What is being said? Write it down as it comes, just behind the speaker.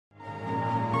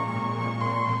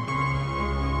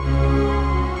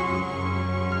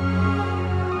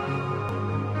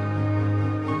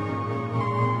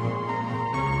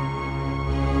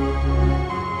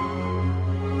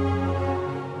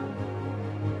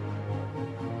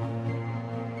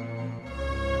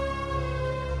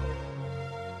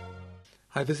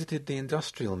I visited the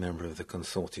industrial member of the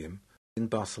consortium in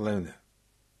Barcelona.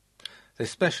 They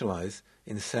specialize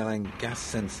in selling gas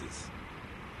sensors.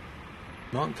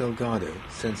 Marc Delgado,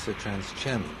 Sensotran's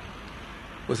chairman,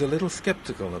 was a little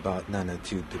skeptical about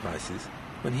nanotube devices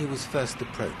when he was first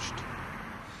approached.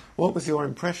 What was your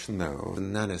impression, though, of the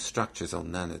nanostructures on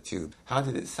nanotube? How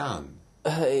did it sound?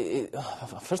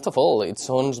 First of all, it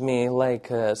sounds me like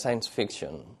science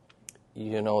fiction.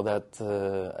 You know that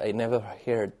I never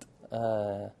heard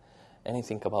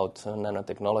anything about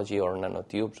nanotechnology or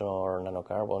nanotubes or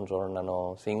nanocarbons or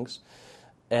nano things.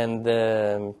 And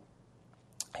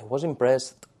I was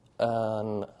impressed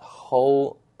on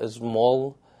how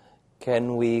small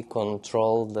can we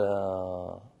control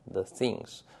the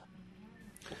things.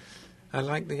 I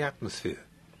like the atmosphere.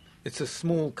 It's a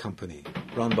small company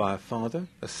run by a father,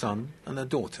 a son, and a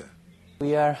daughter.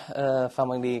 We are a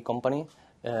family company.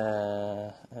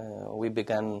 We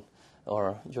began,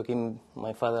 or Joaquim,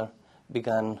 my father,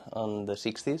 began on the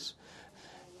 60s.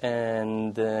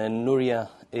 And Nuria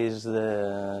is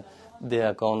the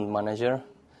account manager.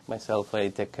 Myself, I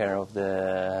take care of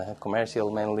the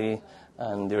commercial mainly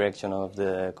and direction of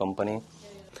the company.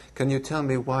 Can you tell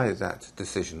me why that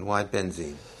decision? Why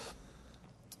benzene?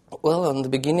 Well, in the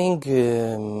beginning,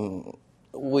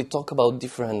 we talk about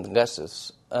different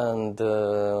gases, and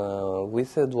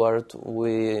with Edward,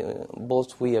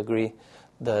 we agree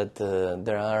that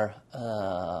there are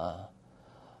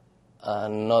a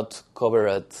not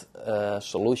covered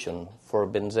solution for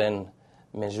benzene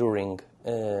measuring,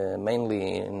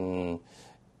 mainly in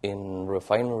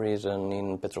refineries and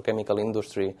in petrochemical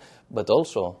industry, but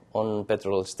also on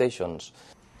petrol stations.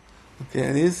 Okay,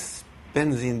 and is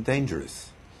benzene dangerous?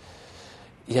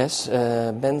 Yes,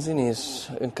 benzene is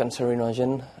a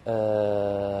cancerinogen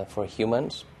for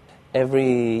humans.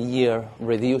 Every year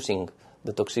reducing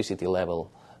the toxicity level.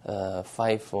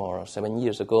 5 or 7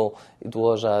 years ago, it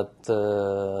was at 10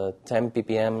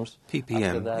 ppms.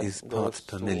 ppm is parts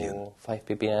per million. 5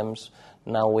 ppms.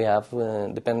 Now we have,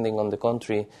 depending on the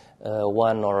country,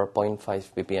 1 or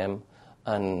 0.5 ppm,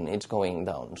 and it's going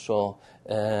down. So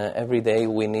every day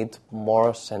we need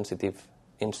more sensitive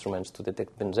instruments to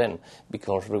detect benzene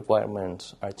because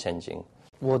requirements are changing.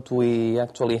 What we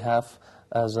actually have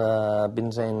as a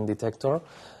benzene detector,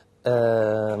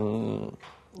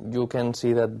 you can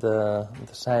see that the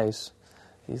size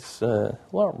is,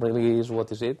 really is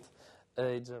what is it.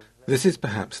 This is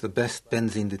perhaps the best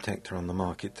benzene detector on the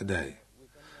market today.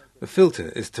 The filter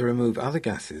is to remove other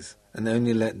gases and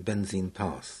only let benzene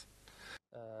pass.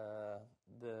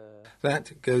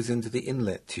 That goes into the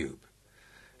inlet tube.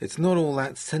 It's not all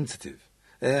that sensitive.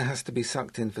 Air has to be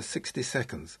sucked in for 60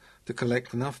 seconds to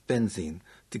collect enough benzene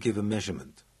to give a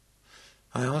measurement.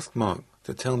 I asked Marc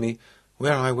to tell me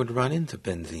where I would run into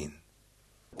benzene.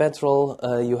 Petrol,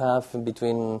 you have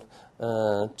between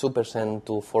 2%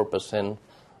 to 4%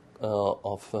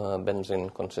 of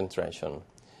benzene concentration.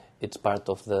 It's part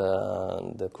of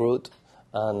the crude,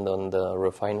 and on the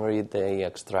refinery they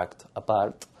extract a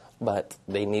part, but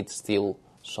they need still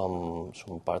some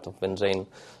part of benzene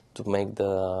to make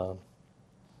the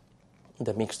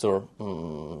mixture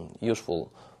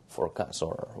useful for cars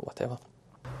or whatever.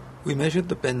 We measured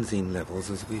the benzene levels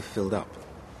as we filled up.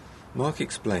 Marc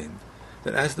explained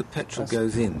that as the petrol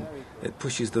goes in, it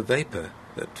pushes the vapor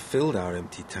that filled our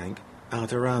empty tank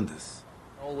out around us.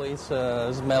 Always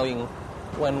smelling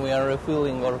when we are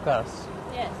refueling our cars.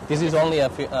 Yes. This is only a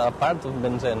part of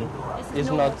benzene.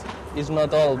 It's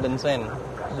not all benzene.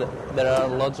 There are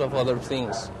lots of other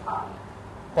things.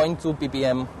 0.2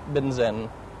 ppm benzene.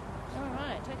 All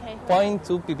right, okay.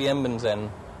 0.2 ppm benzene.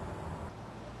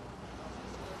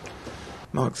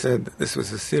 Marc said this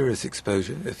was a serious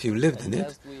exposure if you lived in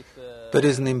it, but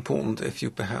isn't important if you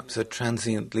perhaps are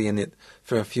transiently in it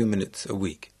for a few minutes a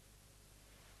week.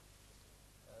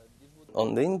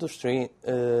 On the industry,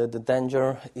 the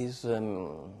danger is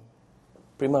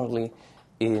primarily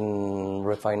in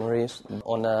refineries.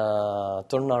 On a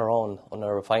turnaround on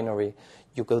a refinery,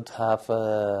 you could have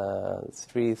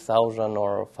 3,000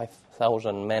 or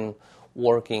 5,000 men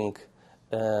working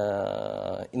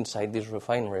inside this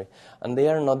refinery, and they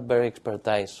are not very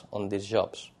expertise on these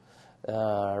jobs.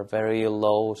 Are very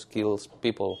low skills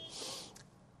people,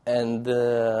 and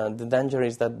the danger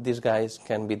is that these guys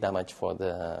can be damaged for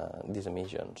these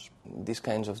emissions. These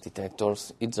kinds of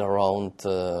detectors, it's around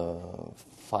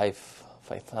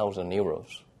 5,000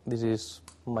 euros. This is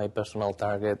my personal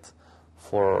target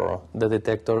for the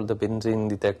detector, the benzene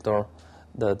detector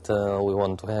that we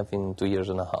want to have in 2.5 years.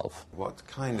 What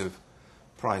kind of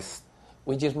price?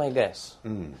 Which is my guess.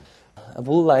 I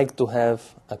would like to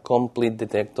have a complete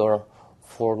detector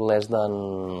for less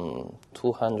than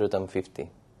 250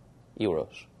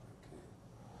 euros.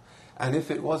 And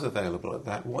if it was available at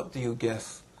that, what do you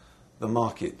guess the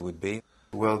market would be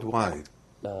worldwide?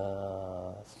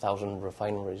 1,000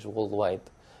 refineries worldwide.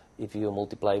 If you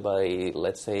multiply by,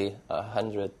 let's say,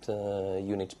 100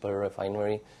 units per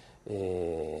refinery,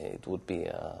 it would be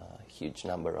a huge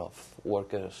number of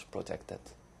workers protected.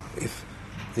 If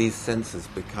these sensors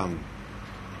become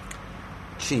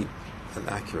cheap and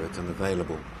accurate and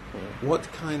available, what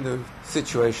kind of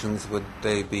situations would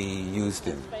they be used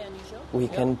in? We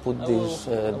can put these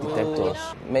detectors,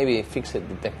 maybe fixed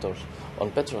detectors,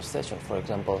 on petrol stations, for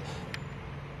example.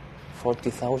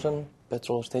 40,000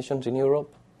 petrol stations in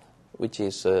Europe, which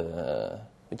is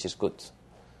good.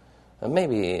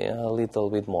 Maybe a little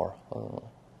bit more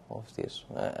of this.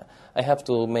 I have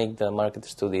to make the market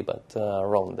study, but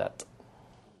around that.